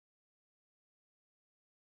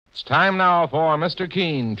It's time now for Mr.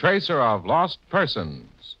 Keene, tracer of lost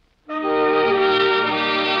persons.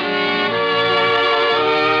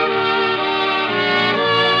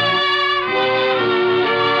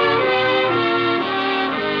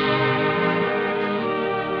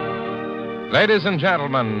 Ladies and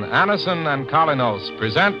gentlemen, Anison and Colinos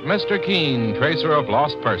present Mr. Keene, tracer of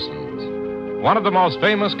lost persons. One of the most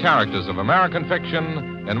famous characters of American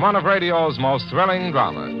fiction in one of radio's most thrilling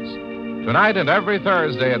dramas. Tonight and every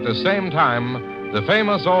Thursday at the same time, the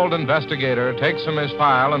famous old investigator takes from his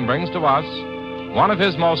file and brings to us one of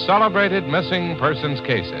his most celebrated missing persons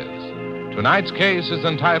cases. Tonight's case is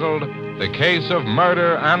entitled The Case of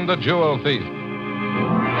Murder and the Jewel Thief.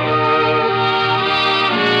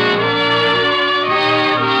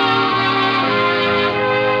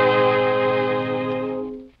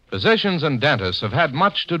 Physicians and dentists have had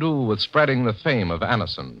much to do with spreading the fame of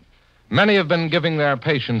Anison. Many have been giving their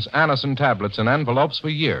patients Anison tablets in envelopes for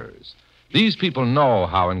years. These people know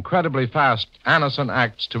how incredibly fast Anison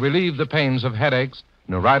acts to relieve the pains of headaches,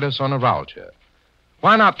 neuritis, or neuralgia.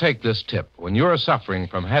 Why not take this tip when you're suffering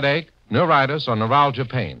from headache, neuritis, or neuralgia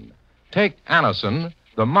pain? Take Anison,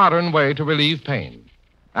 the modern way to relieve pain.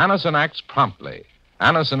 Anison acts promptly.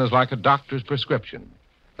 Anison is like a doctor's prescription.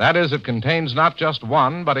 That is, it contains not just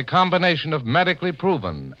one, but a combination of medically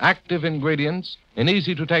proven, active ingredients in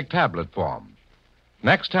easy-to-take tablet form.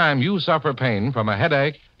 Next time you suffer pain from a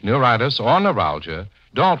headache, neuritis, or neuralgia,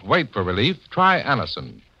 don't wait for relief. Try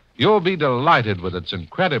Anison. You'll be delighted with its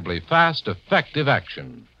incredibly fast, effective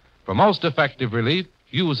action. For most effective relief,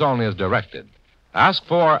 use only as directed. Ask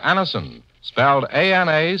for Anison, spelled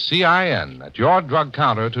A-N-A-C-I-N, at your drug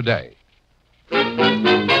counter today.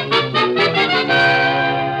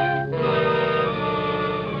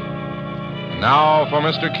 Now for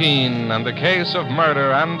Mr. Keene and the case of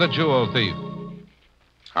murder and the jewel thief.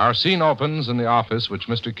 Our scene opens in the office which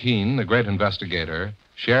Mr. Keene, the great investigator,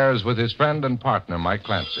 shares with his friend and partner, Mike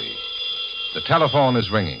Clancy. The telephone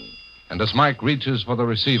is ringing, and as Mike reaches for the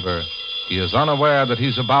receiver, he is unaware that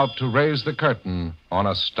he's about to raise the curtain on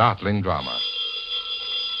a startling drama.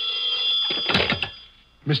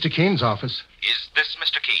 Mr. Keene's office. Is this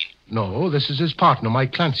Mr. Keene? No, this is his partner,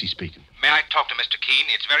 Mike Clancy, speaking. May I talk to Mr. Keene?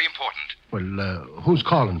 It's very important. Well, who's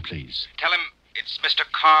calling, please? Tell him it's Mr.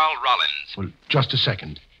 Carl Rollins. Well, just a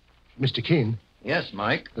second. Mr. Keene, Yes,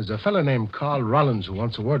 Mike. there's a fellow named Carl Rollins who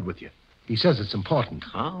wants a word with you. He says it's important.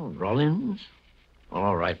 Carl Rollins?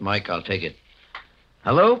 All right, Mike, I'll take it.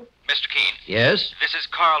 Hello? Mr. Keene, Yes? this is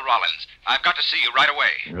Carl Rollins. I've got to see you right away.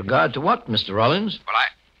 In regard to what, Mr. Rollins? Well,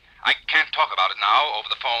 I can't talk about it now over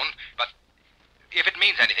the phone, but if it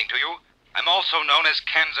means anything to you, I'm also known as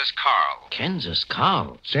Kansas Carl. Kansas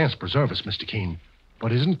Carl? Saints preserve us, Mr. Keene.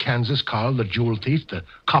 But isn't Kansas Carl the jewel thief the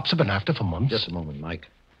cops have been after for months? Just a moment, Mike.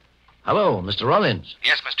 Hello, Mr. Rollins.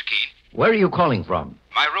 Yes, Mr. Keene. Where are you calling from?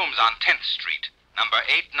 My room's on 10th Street, number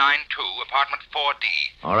 892, apartment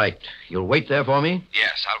 4D. All right. You'll wait there for me?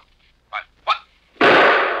 Yes, What?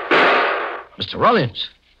 Mr. Rollins.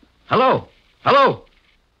 Hello? Hello?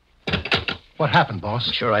 What happened, boss?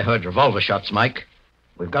 I'm sure I heard revolver shots, Mike.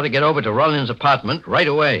 We've got to get over to Rollins' apartment right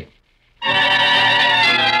away.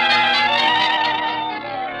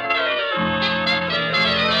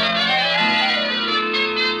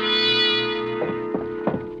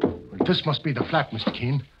 Well, this must be the flat, Mr.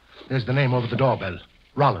 Keene. There's the name over the doorbell.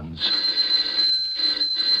 Rollins.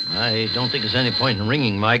 I don't think there's any point in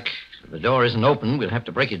ringing, Mike. If the door isn't open, we'll have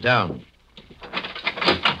to break it down.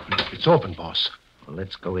 It's open, boss. Well,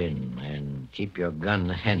 let's go in and keep your gun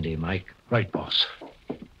handy, Mike. Right, boss.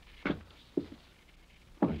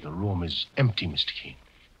 Well, the room is empty, Mr. Keene.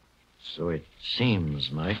 So it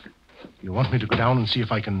seems, Mike. You want me to go down and see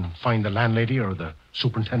if I can find the landlady or the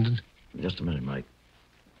superintendent? Just a minute, Mike.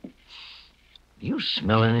 Do you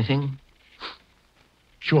smell anything?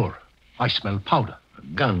 Sure. I smell powder. A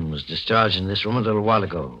gun was discharged in this room a little while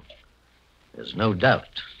ago. There's no doubt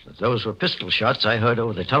that those were pistol shots I heard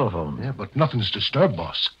over the telephone. Yeah, but nothing's disturbed,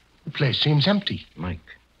 boss. The place seems empty. Mike,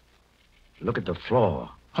 look at the floor.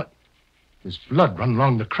 There's blood running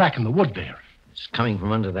along the crack in the wood there. It's coming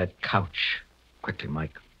from under that couch. Quickly,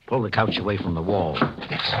 Mike. Pull the couch away from the wall.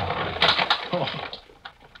 Yes. Oh,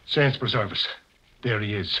 saints preserve us. There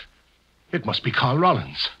he is. It must be Carl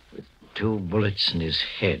Rollins. 2 bullets in his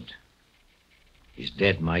head. He's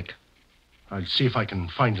dead, Mike. I'll see if I can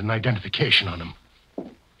find an identification on him.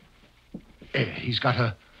 He's got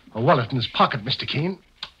a wallet in his pocket, Mr. Keene,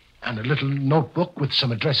 and a little notebook with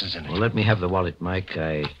some addresses in it. Well, let me have the wallet, Mike.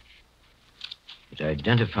 It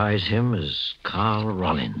identifies him as Carl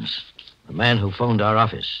Rollins, the man who phoned our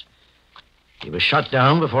office. He was shot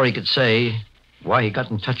down before he could say why he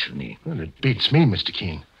got in touch with me. Well, it beats me, Mr.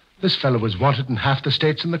 Keene. This fellow was wanted in half the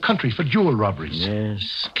states in the country for jewel robberies.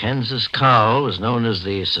 Yes, Kansas Carl was known as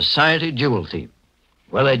the society jewel thief.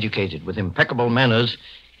 Well educated, with impeccable manners,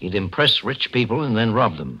 he'd impress rich people and then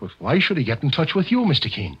rob them. But why should he get in touch with you,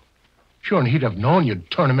 Mr. Keene? Sure, and he'd have known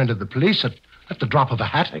you'd turn him into the police at the drop of a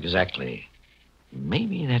hat. Exactly.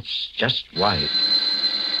 Maybe that's just why.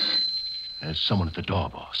 There's someone at the door,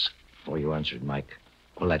 boss. Before you answered, Mike,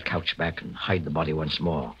 pull that couch back and hide the body once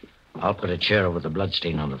more. I'll put a chair over the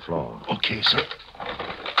bloodstain on the floor. Okay, sir.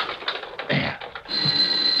 There.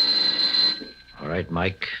 All right,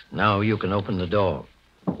 Mike. Now you can open the door.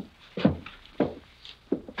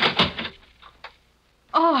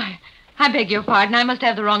 Oh, I beg your pardon. I must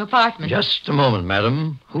have the wrong apartment. Just a moment,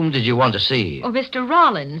 madam. Whom did you want to see? Oh, Mr.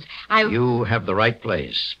 Rollins. You have the right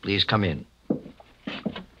place. Please come in.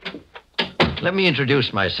 Let me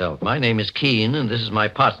introduce myself. My name is Keene, and this is my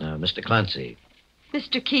partner, Mr. Clancy.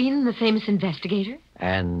 Mr. Keene, the famous investigator?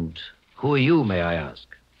 And who are you, may I ask?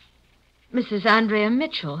 Mrs. Andrea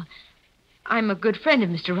Mitchell. I'm a good friend of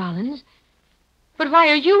Mr. Rollins. But why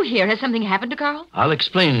are you here? Has something happened to Carl? I'll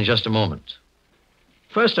explain in just a moment.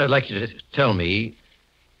 First, I'd like you to tell me,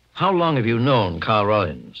 how long have you known Carl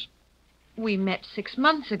Rollins? We met 6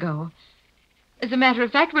 months ago. As a matter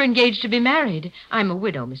of fact, we're engaged to be married. I'm a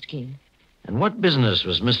widow, Mr. Keene. And what business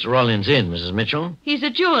was Mr. Rollins in, Mrs. Mitchell? He's a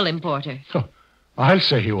jewel importer. I'll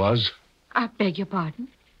say he was. I beg your pardon?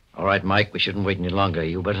 All right, Mike, we shouldn't wait any longer.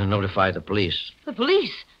 You better notify the police. The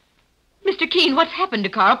police? Mr. Keene, what's happened to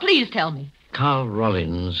Carl? Please tell me. Carl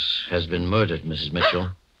Rollins has been murdered, Mrs. Mitchell.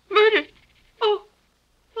 Murdered?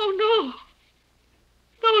 Oh,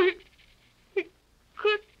 no. No, he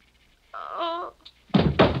could... Oh...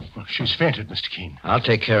 Well, she's fainted, Mr. Keene. I'll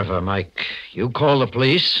take care of her, Mike. You call the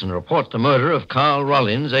police and report the murder of Carl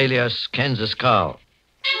Rollins, alias Kansas Carl.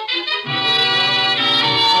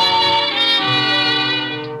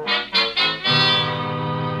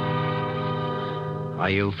 Are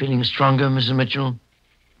you feeling stronger, Mrs. Mitchell?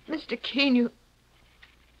 Mr. Keene, you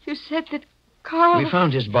said that Carl... We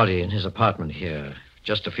found his body in his apartment here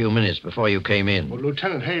just a few minutes before you came in. Well,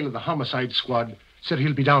 Lieutenant Hale of the homicide squad said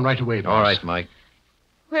he'll be down right away, boss. All right, Mike.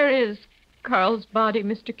 Where is Carl's body,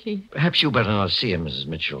 Mr. Keene? Perhaps you better not see him, Mrs.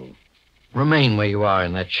 Mitchell. Remain where you are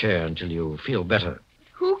in that chair until you feel better.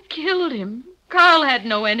 Who killed him? Carl had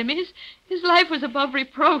no enemies. His life was above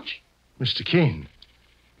reproach. Mr. Keene,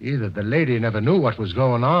 either the lady never knew what was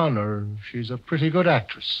going on, or she's a pretty good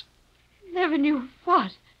actress. Never knew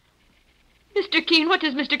what? Mr. Keene, what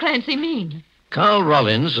does Mr. Clancy mean? Carl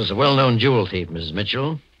Rollins was a well-known jewel thief, Mrs.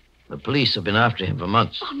 Mitchell. The police have been after him for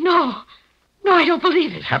months. Oh, no. No, I don't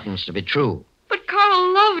believe It it. happens to be true. But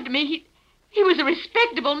Carl loved me. He was a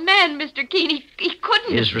respectable man, Mr. Keene. He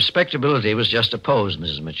couldn't... His respectability was just a pose,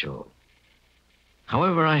 Mrs. Mitchell.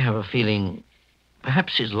 However, I have a feeling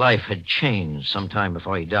perhaps his life had changed some time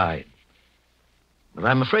before he died. But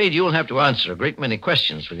I'm afraid you'll have to answer a great many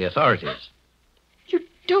questions for the authorities. You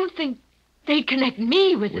don't think they'd connect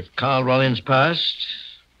me with it? With Carl Rollins' past,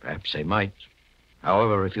 perhaps they might.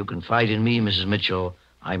 However, if you confide in me, Mrs. Mitchell,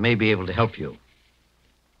 I may be able to help you.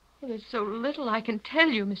 Oh, there's so little I can tell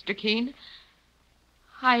you, Mr. Keene.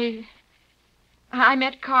 I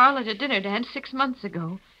met Carl at a dinner dance 6 months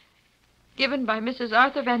ago, given by Mrs.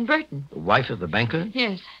 Arthur Van Burton. The wife of the banker?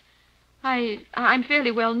 Yes. I'm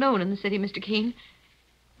fairly well known in the city, Mr. Keene.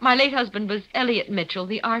 My late husband was Elliot Mitchell,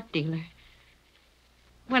 the art dealer.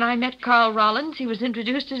 When I met Carl Rollins, he was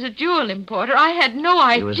introduced as a jewel importer. I had no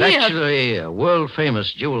idea... He was actually a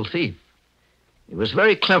world-famous jewel thief. He was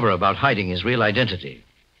very clever about hiding his real identity.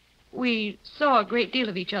 We saw a great deal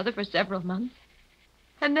of each other for several months.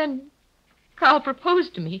 And then Carl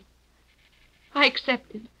proposed to me. I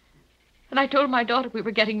accepted. And I told my daughter we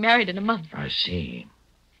were getting married in a month. I see.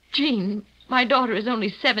 Jean, my daughter is only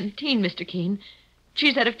 17, Mr. Keene.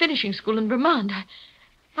 She's at a finishing school in Vermont.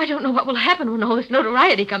 I don't know what will happen when all this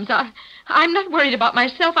notoriety comes out. I'm not worried about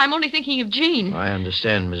myself. I'm only thinking of Jean. I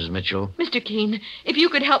understand, Mrs. Mitchell. Mr. Keene, if you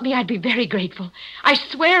could help me, I'd be very grateful. I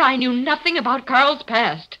swear I knew nothing about Carl's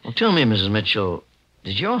past. Well, tell me, Mrs. Mitchell,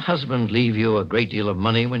 did your husband leave you a great deal of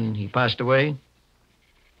money when he passed away?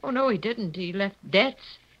 Oh, no, he didn't. He left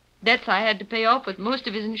debts. Debts I had to pay off with most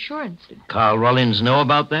of his insurance. Did Carl Rollins know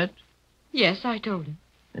about that? Yes, I told him.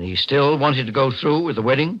 And he still wanted to go through with the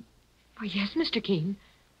wedding? Oh, yes, Mr. Keene.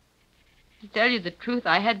 To tell you the truth,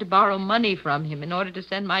 I had to borrow money from him in order to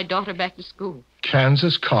send my daughter back to school.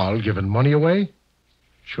 Kansas Carl giving money away?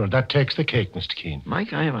 Sure, that takes the cake, Mr. Keene.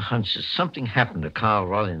 Mike, I have a hunch that something happened to Carl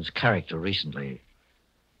Rollins' character recently.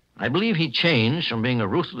 I believe he changed from being a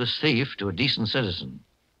ruthless thief to a decent citizen.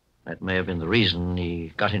 That may have been the reason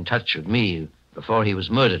he got in touch with me before he was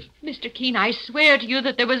murdered. Mr. Keene, I swear to you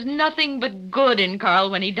that there was nothing but good in Carl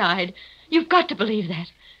when he died. You've got to believe that.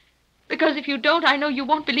 Because if you don't, I know you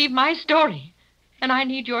won't believe my story. And I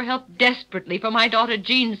need your help desperately for my daughter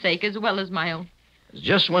Jean's sake as well as my own. There's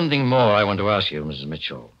just one thing more I want to ask you, Mrs.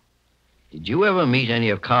 Mitchell. Did you ever meet any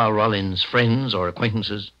of Carl Rollins' friends or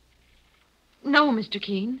acquaintances? No, Mr.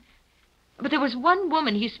 Keene. But there was one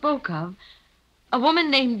woman he spoke of. A woman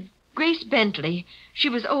named Grace Bentley. She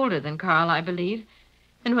was older than Carl, I believe.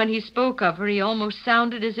 And when he spoke of her, he almost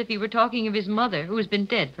sounded as if he were talking of his mother, who has been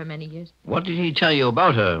dead for many years. What did he tell you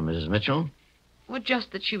about her, Mrs. Mitchell? Well,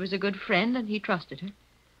 just that she was a good friend and he trusted her.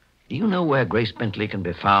 Do you know where Grace Bentley can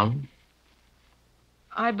be found?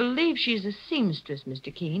 I believe she's a seamstress,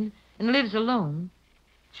 Mr. Keene, and lives alone.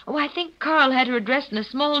 Oh, I think Carl had her address in a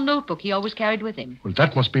small notebook he always carried with him. Well,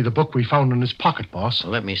 that must be the book we found in his pocket, boss.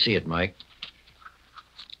 Well, let me see it, Mike.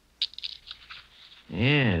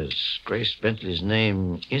 Yes, Grace Bentley's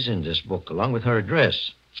name is in this book, along with her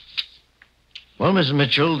address. Well, Mrs.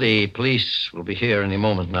 Mitchell, the police will be here any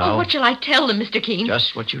moment now. Oh, what shall I tell them, Mr. Keene?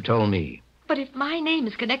 Just what you told me. But if my name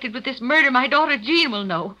is connected with this murder, my daughter Jean will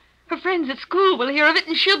know. Her friends at school will hear of it,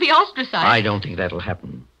 and she'll be ostracized. I don't think that'll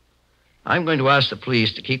happen. I'm going to ask the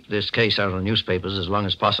police to keep this case out of the newspapers as long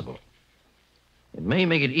as possible. It may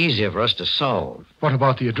make it easier for us to solve. What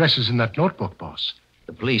about the addresses in that notebook, boss?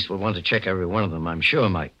 The police will want to check every one of them, I'm sure,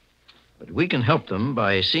 Mike. But we can help them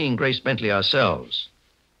by seeing Grace Bentley ourselves.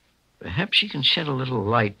 Perhaps she can shed a little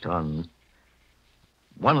light on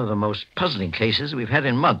one of the most puzzling cases we've had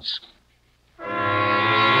in months.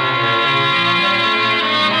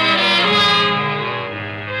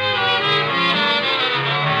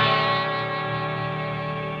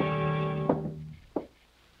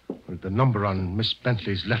 The number on Miss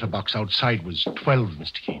Bentley's letterbox outside was 12,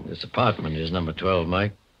 Mr. Keene. This apartment is number 12,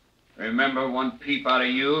 Mike. Remember, one peep out of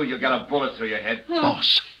you got a bullet through your head.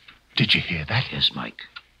 Boss, did you hear that? Yes, Mike.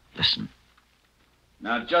 Listen.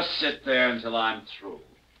 Now just sit there until I'm through.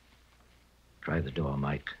 Try the door,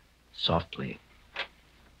 Mike. Softly.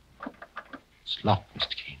 It's locked,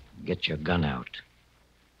 Mr. Keene. Get your gun out.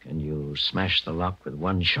 Can you smash the lock with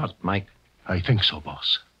one shot, Mike? I think so,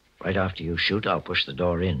 boss. Right after you shoot, I'll push the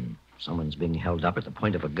door in. Someone's being held up at the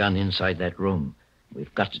point of a gun inside that room.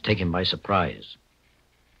 We've got to take him by surprise.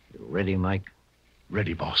 You ready, Mike?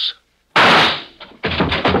 Ready, boss.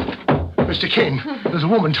 Mr. Keene, there's a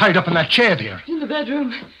woman tied up in that chair there. In the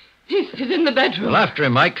bedroom. He's in the bedroom. Well, after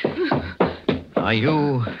him, Mike. Are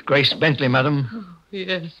you Grace Bentley, madam? Oh,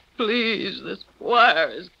 yes, please. This wire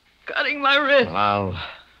is cutting my wrist. Well,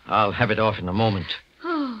 I'll have it off in a moment.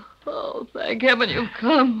 Oh, thank heaven you've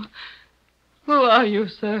come. Who are you,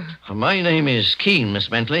 sir? My name is Keene, Miss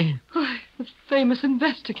Bentley. Why, the famous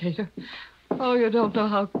investigator. Oh, you don't know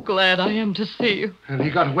how glad I am to see you. And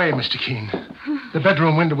he got away, Mr. Keene. The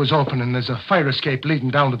bedroom window was open, and there's a fire escape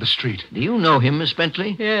leading down to the street. Do you know him, Miss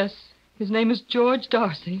Bentley? Yes. His name is George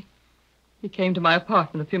Darcy. He came to my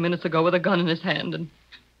apartment a few minutes ago with a gun in his hand and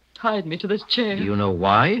tied me to this chair. Do you know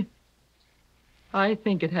why? I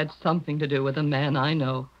think it had something to do with a man I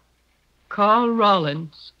know. Carl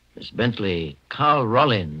Rollins. Miss Bentley, Carl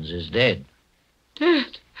Rollins is dead.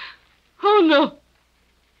 Dead? Oh, no.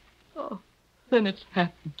 Oh, then it's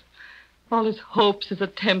happened. All his hopes, his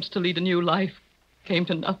attempts to lead a new life came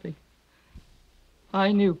to nothing.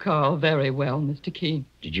 I knew Carl very well, Mr. Keene.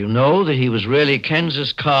 Did you know that he was really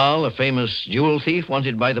Kansas Carl, a famous jewel thief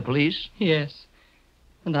wanted by the police? Yes.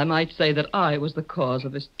 And I might say that I was the cause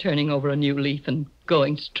of his turning over a new leaf and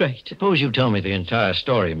going straight. Suppose you tell me the entire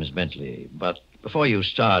story, Miss Bentley. But before you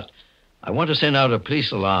start, I want to send out a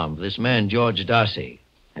police alarm for this man, George Darcy.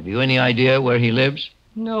 Have you any idea where he lives?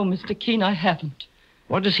 No, Mr. Keene, I haven't.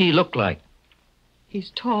 What does he look like?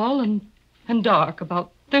 He's tall and dark,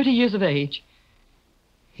 about 30 years of age.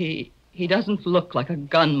 He doesn't look like a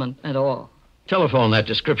gunman at all. Telephone that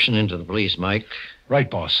description into the police, Mike. Right,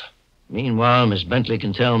 boss. Meanwhile, Miss Bentley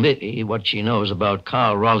can tell me what she knows about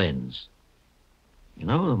Carl Rollins. You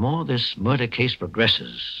know, the more this murder case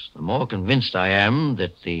progresses, the more convinced I am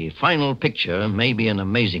that the final picture may be an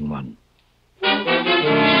amazing one.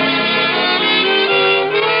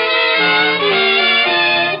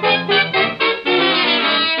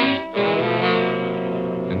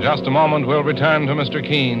 In just a moment, we'll return to Mr.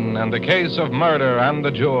 Keene and the case of murder and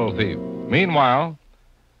the jewel thief. Meanwhile,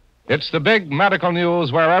 it's the big medical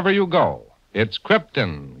news wherever you go. It's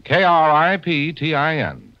Krypton,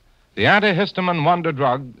 Kriptin, the antihistamine wonder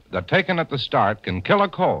drug that, taken at the start, can kill a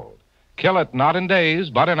cold. Kill it not in days,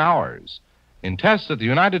 but in hours. In tests at the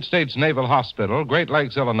United States Naval Hospital, Great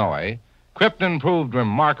Lakes, Illinois, Krypton proved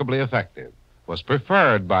remarkably effective, was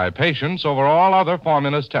preferred by patients over all other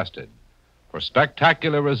formulas tested. For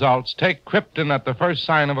spectacular results, take Krypton at the first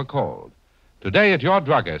sign of a cold. Today at your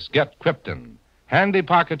druggist, get Krypton. Handy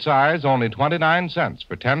pocket size, only 29 cents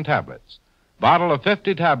for 10 tablets. Bottle of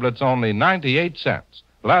 50 tablets, only 98 cents.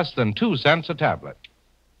 Less than 2 cents a tablet.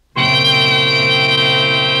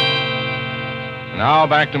 Now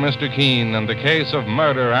back to Mr. Keene and the case of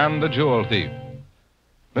murder and the jewel thief.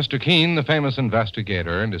 Mr. Keene, the famous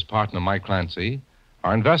investigator, and his partner Mike Clancy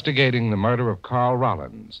are investigating the murder of Carl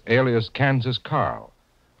Rollins, alias Kansas Carl,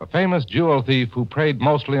 a famous jewel thief who preyed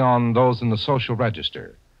mostly on those in the social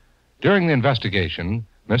register. During the investigation,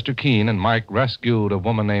 Mr. Keene and Mike rescued a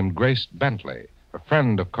woman named Grace Bentley, a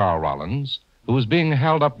friend of Carl Rollins, who was being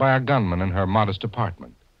held up by a gunman in her modest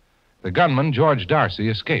apartment. The gunman, George Darcy,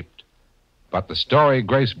 escaped. But the story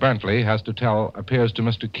Grace Bentley has to tell appears to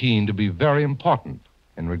Mr. Keene to be very important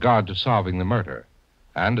in regard to solving the murder.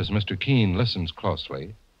 And as Mr. Keene listens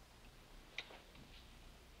closely...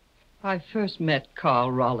 I first met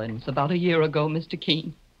Carl Rollins about a year ago, Mr.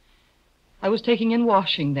 Keene. I was taking in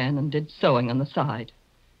washing then and did sewing on the side.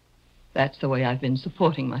 That's the way I've been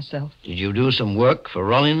supporting myself. Did you do some work for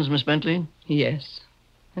Rollins, Miss Bentley? Yes,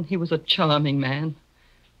 and he was a charming man.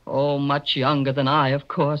 Oh, much younger than I, of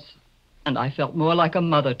course. And I felt more like a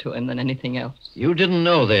mother to him than anything else. You didn't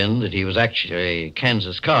know then that he was actually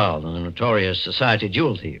Kansas Carl, the notorious society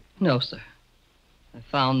jewel thief? No, sir. I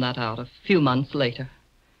found that out a few months later.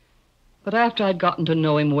 But after I'd gotten to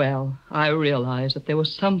know him well, I realized that there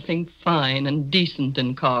was something fine and decent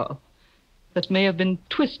in Carl that may have been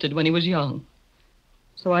twisted when he was young.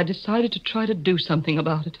 So I decided to try to do something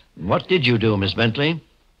about it. What did you do, Miss Bentley?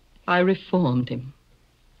 I reformed him.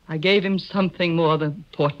 I gave him something more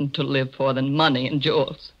important to live for than money and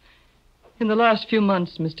jewels. In the last few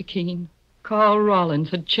months, Mr. Keene, Carl Rollins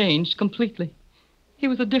had changed completely. He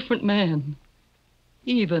was a different man,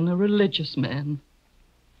 even a religious man.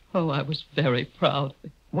 Oh, I was very proud of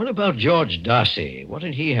him. What about George Darcy? What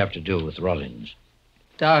did he have to do with Rollins?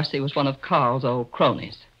 Darcy was one of Carl's old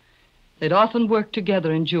cronies. They'd often worked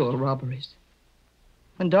together in jewel robberies.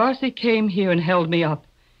 When Darcy came here and held me up,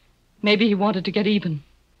 maybe he wanted to get even.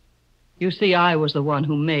 You see, I was the one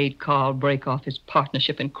who made Carl break off his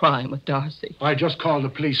partnership in crime with Darcy. I just called the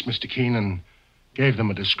police, Mr. Keene, and gave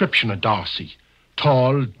them a description of Darcy.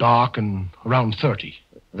 Tall, dark, and around 30.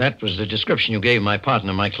 That was the description you gave my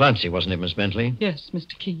partner, Mike Clancy, wasn't it, Miss Bentley? Yes,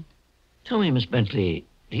 Mr. Keene. Tell me, Miss Bentley,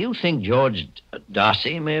 do you think George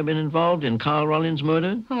Darcy may have been involved in Carl Rollins'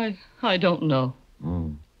 murder? I don't know.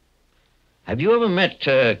 Have you ever met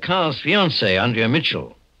Carl's fiancée, Andrea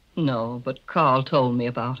Mitchell? No, but Carl told me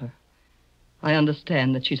about her. I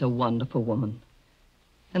understand that she's a wonderful woman.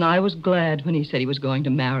 And I was glad when he said he was going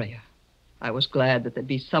to marry her. I was glad that there'd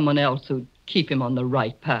be someone else who'd keep him on the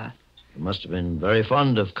right path. You must have been very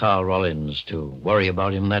fond of Carl Rollins to worry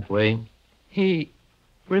about him that way. He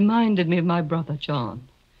reminded me of my brother, John.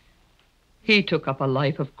 He took up a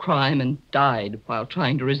life of crime and died while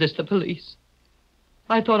trying to resist the police.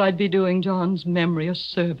 I thought I'd be doing John's memory a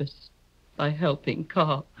service by helping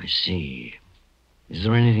Carl. I see. Is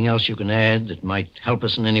there anything else you can add that might help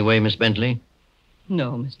us in any way, Miss Bentley?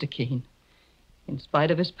 No, Mr. Keene. In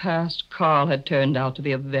spite of his past, Carl had turned out to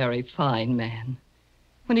be a very fine man.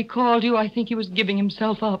 When he called you, I think he was giving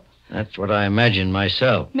himself up. That's what I imagined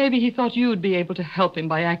myself. Maybe he thought you'd be able to help him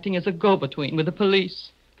by acting as a go-between with the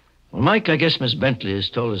police. Well, Mike, I guess Miss Bentley has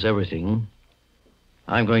told us everything.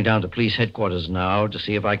 I'm going down to police headquarters now to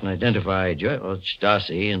see if I can identify George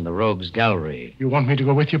Darcy in the Rogues Gallery. You want me to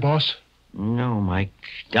go with you, boss? No, Mike.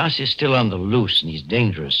 Darcy's still on the loose, and he's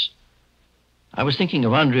dangerous. I was thinking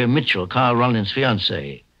of Andrea Mitchell, Carl Rollins'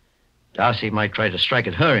 fiancée. Darcy might try to strike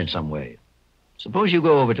at her in some way. Suppose you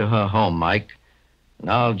go over to her home, Mike, and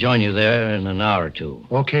I'll join you there in an hour or two.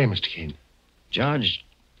 Okay, Mr. Keene. George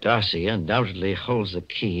Darcy undoubtedly holds the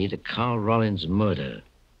key to Carl Rollins' murder.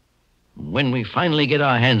 When we finally get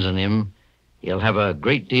our hands on him, he'll have a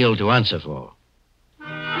great deal to answer for.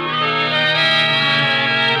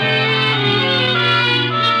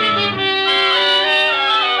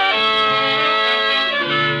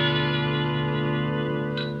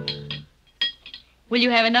 Will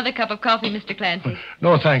you have another cup of coffee, Mr. Clancy?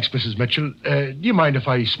 No, thanks, Mrs. Mitchell. Do you mind if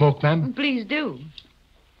I smoke, ma'am? Please do.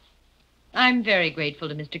 I'm very grateful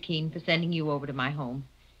to Mr. Keene for sending you over to my home.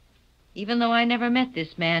 Even though I never met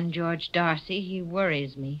this man, George Darcy, he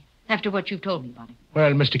worries me, after what you've told me about him.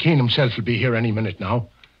 Well, Mr. Keene himself will be here any minute now.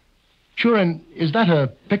 Sure, and is that a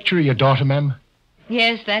picture of your daughter, ma'am?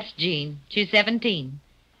 Yes, that's Jean. She's 17.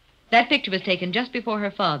 That picture was taken just before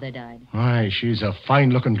her father died. Aye, she's a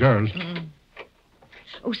fine-looking girl.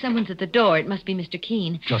 Oh, someone's at the door. It must be Mr.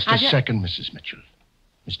 Keene. Just a second, Mrs. Mitchell.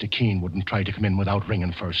 Mr. Keene wouldn't try to come in without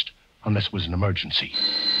ringing first. unless it was an emergency.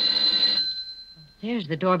 There's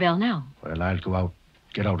the doorbell now. Well, I'll go out,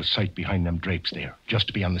 get out of sight behind them drapes there, just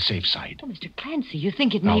to be on the safe side. Oh, Mr. Clancy, you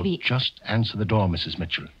think it Now, may be... just answer the door, Mrs.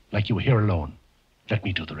 Mitchell, like you were here alone. Let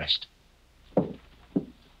me do the rest.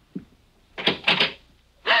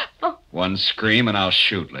 One scream and I'll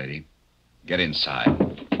shoot, lady. Get inside.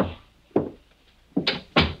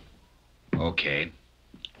 Okay.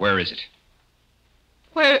 Where is it?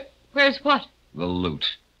 Where's what? The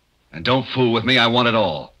loot. And don't fool with me. I want it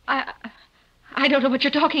all. I don't know what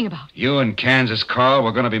you're talking about. You and Kansas Carl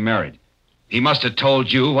were going to be married. He must have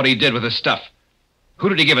told you what he did with the stuff. Who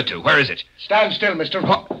did he give it to? Where is it? Stand still, mister.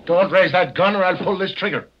 Don't raise that gun or I'll pull this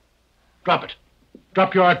trigger. Drop it.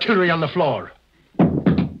 Drop your artillery on the floor.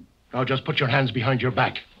 Now just put your hands behind your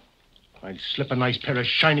back. I'll slip a nice pair of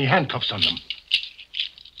shiny handcuffs on them.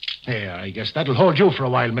 There, I guess that'll hold you for a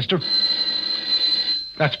while, mister.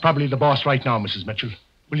 That's probably the boss right now, Mrs. Mitchell.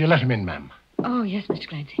 Will you let him in, ma'am? Oh, yes, Mr.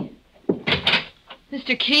 Clancy.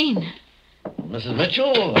 Mr. Keene. Mrs.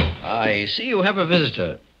 Mitchell, I see you have a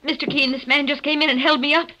visitor. Mr. Keene, this man just came in and held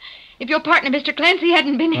me up. If your partner, Mr. Clancy,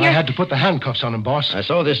 hadn't been here... I had to put the handcuffs on him, boss. I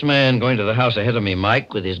saw this man going to the house ahead of me,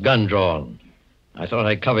 Mike, with his gun drawn. I thought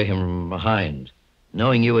I'd cover him from behind,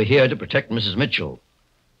 knowing you were here to protect Mrs. Mitchell.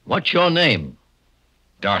 What's your name?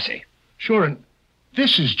 Darcy. Sure, and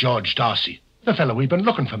this is George Darcy, the fellow we've been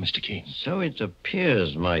looking for, Mr. Keene. So it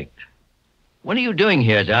appears, Mike. What are you doing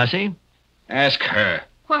here, Darcy? Ask her.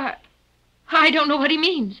 Why, I don't know what he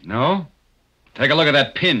means. No? Take a look at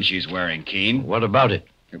that pin she's wearing, Keene. What about it?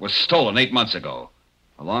 It was stolen 8 months ago,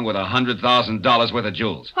 along with $100,000 worth of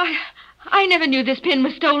jewels. Why, I never knew this pin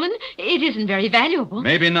was stolen. It isn't very valuable.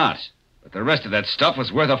 Maybe not, but the rest of that stuff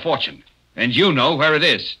was worth a fortune. And you know where it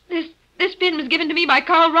is. This pin was given to me by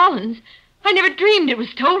Carl Rollins. I never dreamed it was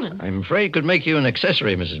stolen. I'm afraid it could make you an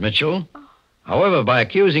accessory, Mrs. Mitchell. However, by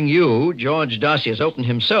accusing you, George Darcy has opened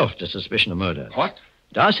himself to suspicion of murder. What?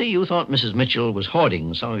 Darcy, you thought Mrs. Mitchell was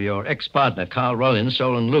hoarding some of your ex-partner Carl Rollins'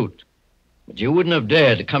 stolen loot. But you wouldn't have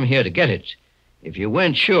dared to come here to get it if you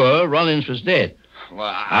weren't sure Rollins was dead. Well,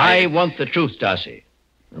 I want the truth, Darcy.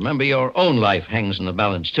 Remember, your own life hangs in the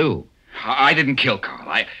balance, too. I didn't kill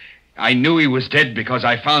Carl. I knew he was dead because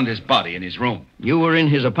I found his body in his room. You were in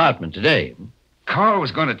his apartment today. Carl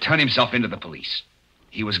was going to turn himself into the police.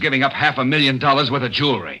 He was giving up $500,000 worth of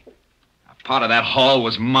jewelry. A part of that haul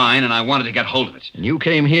was mine, and I wanted to get hold of it. And you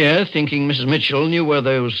came here thinking Mrs. Mitchell knew where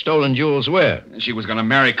those stolen jewels were. She was going to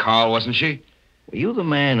marry Carl, wasn't she? Were you the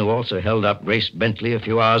man who also held up Grace Bentley a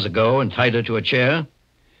few hours ago and tied her to a chair?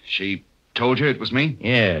 She told you it was me?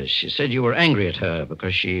 Yes, she said you were angry at her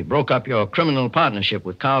because she broke up your criminal partnership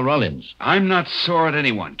with Carl Rollins. I'm not sore at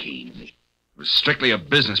anyone, Keene. It was strictly a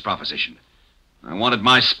business proposition. I wanted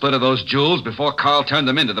my split of those jewels before Carl turned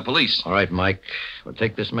them in to the police. All right, Mike. We'll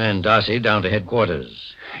take this man, Darcy, down to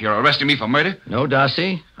headquarters. You're arresting me for murder? No,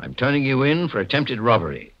 Darcy. I'm turning you in for attempted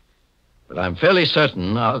robbery. But I'm fairly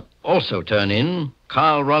certain I'll also turn in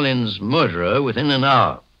Carl Rollins' murderer within an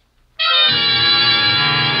hour.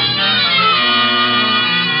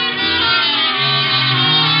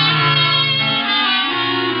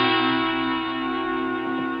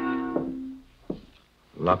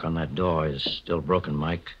 Lock on that door is still broken,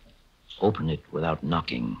 Mike. Open it without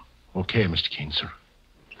knocking. Okay, Mr. Keene, sir.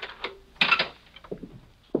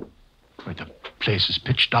 Right, the place is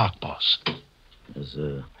pitch dark, boss. There's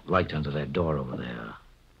a light under that door over there.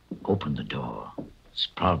 Open the door. It's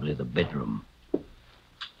probably the bedroom.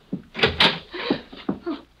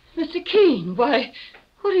 Oh, Mr. Keene, why,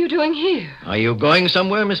 what are you doing here? Are you going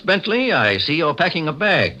somewhere, Miss Bentley? I see you're packing a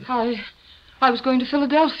bag. I was going to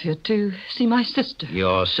Philadelphia to see my sister.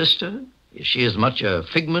 Your sister? Is she as much a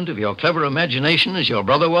figment of your clever imagination as your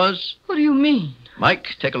brother was? What do you mean? Mike,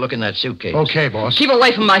 take a look in that suitcase. Okay, boss. Keep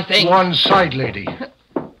away from my things. One side, lady.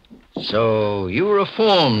 So you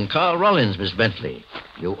reformed Carl Rollins, Miss Bentley.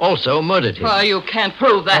 You also murdered him. Why, you can't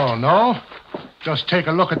prove that. Oh, no? Just take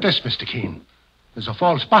a look at this, Mr. Keene. There's a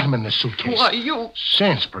false bottom in this suitcase. Why, you...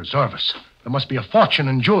 Saints preserve us. There must be a fortune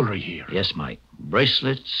in jewelry here. Yes, Mike.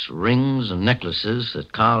 Bracelets, rings, and necklaces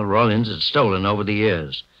that Carl Rollins had stolen over the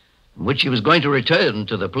years, which he was going to return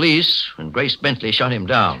to the police when Grace Bentley shot him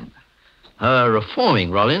down. Her reforming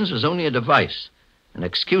Rollins was only a device, an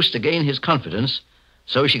excuse to gain his confidence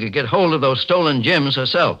so she could get hold of those stolen gems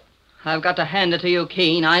herself. I've got to hand it to you,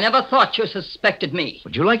 Keene. I never thought you suspected me.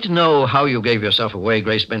 Would you like to know how you gave yourself away,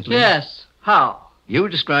 Grace Bentley? Yes. How? You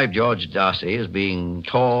described George Darcy as being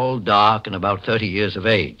tall, dark, and about 30 years of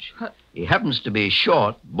age. He happens to be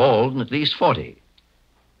short, bald, and at least 40.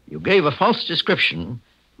 You gave a false description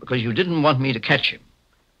because you didn't want me to catch him.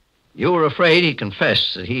 You were afraid he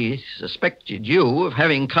confessed that he suspected you of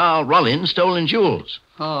having Carl Rollins stolen jewels.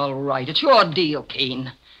 All right, it's your deal,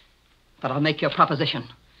 Keene. But I'll make you a proposition.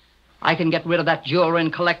 I can get rid of that jewelry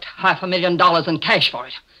and collect $500,000 in cash for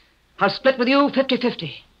it. I'll split with you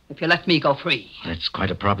 50-50 if you let me go free. That's quite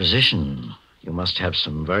a proposition. You must have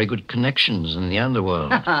some very good connections in the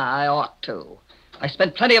underworld. I ought to. I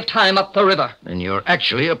spent plenty of time up the river. And you're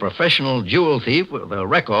actually a professional jewel thief with a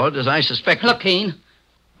record, as I suspect. Look, Keene,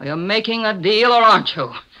 are you making a deal or aren't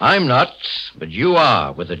you? I'm not, but you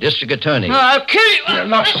are with the district attorney. I'll kill you. You're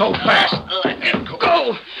not so fast. Let me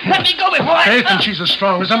go. Let me go before I... Faith, and she's as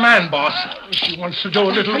strong as a man, boss. If she wants to do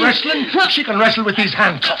a little wrestling, she can wrestle with these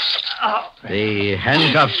handcuffs. The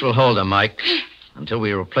handcuffs will hold her, Mike, until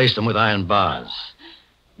we replace them with iron bars.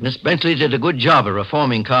 Miss Bentley did a good job of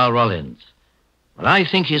reforming Carl Rollins. But I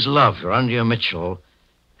think his love for Andrea Mitchell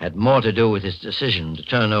had more to do with his decision to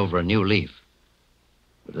turn over a new leaf.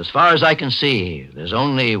 But as far as I can see, there's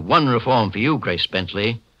only one reform for you, Grace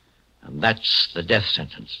Bentley, and that's the death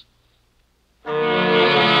sentence.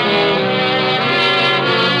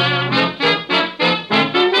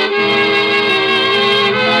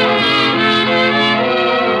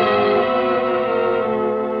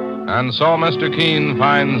 And so Mr. Keene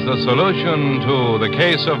finds the solution to the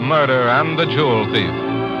case of murder and the jewel thief.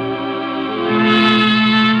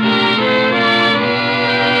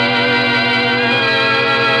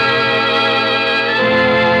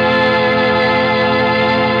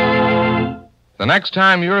 The next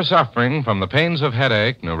time you're suffering from the pains of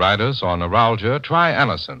headache, neuritis, or neuralgia, try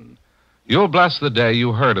Anacin. You'll bless the day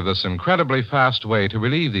you heard of this incredibly fast way to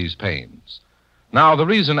relieve these pains. Now, the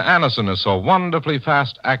reason Anacin is so wonderfully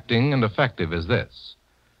fast-acting and effective is this.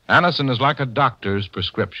 Anacin is like a doctor's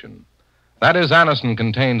prescription. That is, Anacin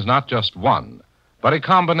contains not just one, but a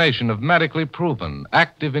combination of medically proven,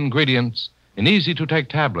 active ingredients in easy-to-take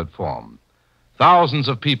tablet form. Thousands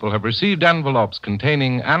of people have received envelopes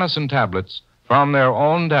containing Anacin tablets from their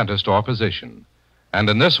own dentist or physician, and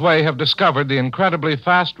in this way have discovered the incredibly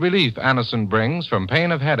fast relief Anacin brings from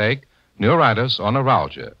pain of headache, neuritis, or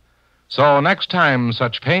neuralgia. So next time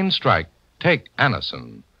such pains strike, take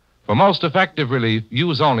Anacin. For most effective relief,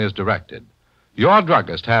 use only as directed. Your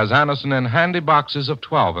druggist has Anacin in handy boxes of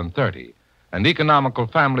 12 and 30, and economical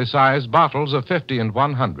family-sized bottles of 50 and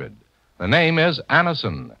 100. The name is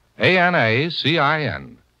Anacin,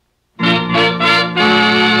 A-N-A-C-I-N.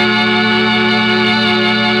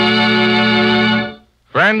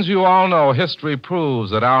 Friends, you all know history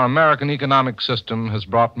proves that our American economic system has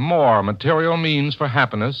brought more material means for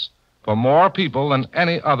happiness for more people than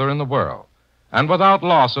any other in the world, and without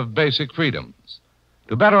loss of basic freedoms.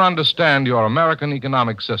 To better understand your American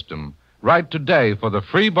economic system, write today for the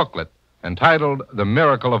free booklet entitled The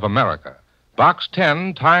Miracle of America, Box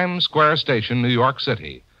 10, Times Square Station, New York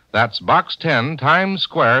City. That's Box 10, Times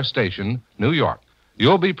Square Station, New York.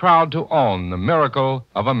 You'll be proud to own The Miracle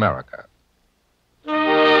of America.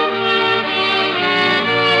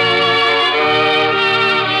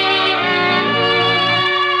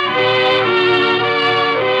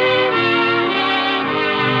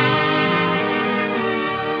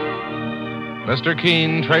 Mr.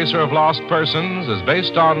 Keene, Tracer of Lost Persons, is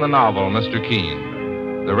based on the novel Mr.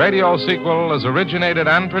 Keene. The radio sequel is originated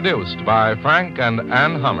and produced by Frank and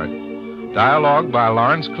Ann Hummert. Dialogue by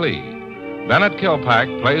Lawrence Klee. Bennett Kilpack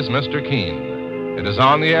plays Mr. Keene. It is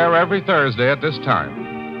on the air every Thursday at this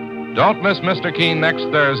time. Don't miss Mr. Keene next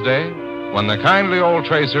Thursday when the kindly old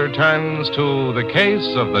tracer turns to the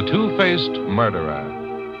case of the two-faced murderer.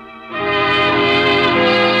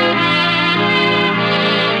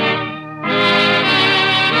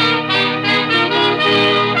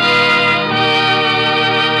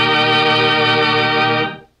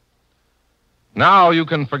 Now you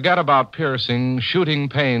can forget about piercing, shooting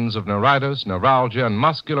pains of neuritis, neuralgia, and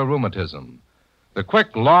muscular rheumatism. The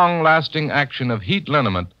quick, long-lasting action of heat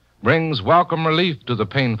liniment brings welcome relief to the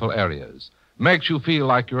painful areas, makes you feel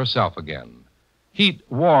like yourself again. Heat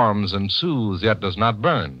warms and soothes, yet does not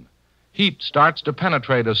burn. Heat starts to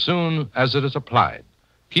penetrate as soon as it is applied,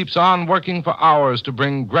 keeps on working for hours to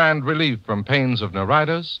bring grand relief from pains of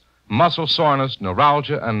neuritis, muscle soreness,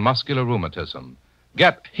 neuralgia, and muscular rheumatism.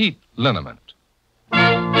 Get heat liniment.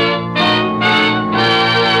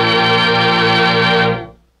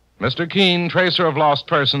 Mr. Keene, Tracer of Lost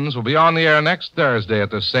Persons, will be on the air next Thursday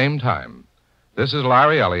at the same time. This is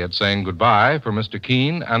Larry Elliott saying goodbye for Mr.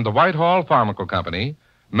 Keene and the Whitehall Pharmaceutical Company,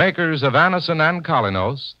 makers of Anacin and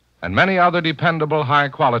Colinos and many other dependable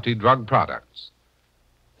high-quality drug products.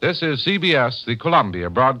 This is CBS, the Columbia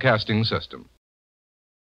Broadcasting System.